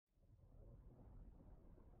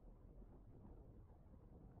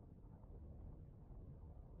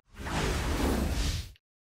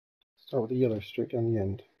Oh, the yellow straight down the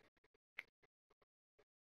end.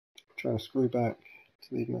 Trying to screw back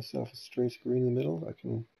to leave myself a straight green in the middle. I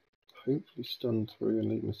can hopefully stun through and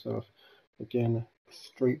leave myself again a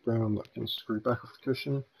straight brown that I can screw back off the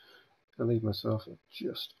cushion and leave myself a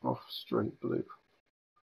just off straight blue.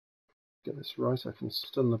 Get this right, I can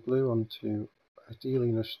stun the blue onto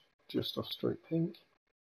ideally just off straight pink,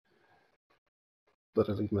 but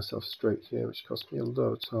I leave myself straight here, which costs me a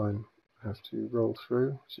lot of time. I have to roll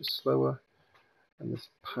through, which is slower, and this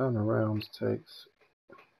pan around takes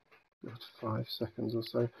 5 seconds or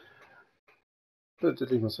so, but I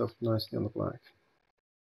did leave myself nicely on the black.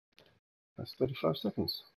 That's 35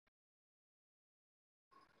 seconds.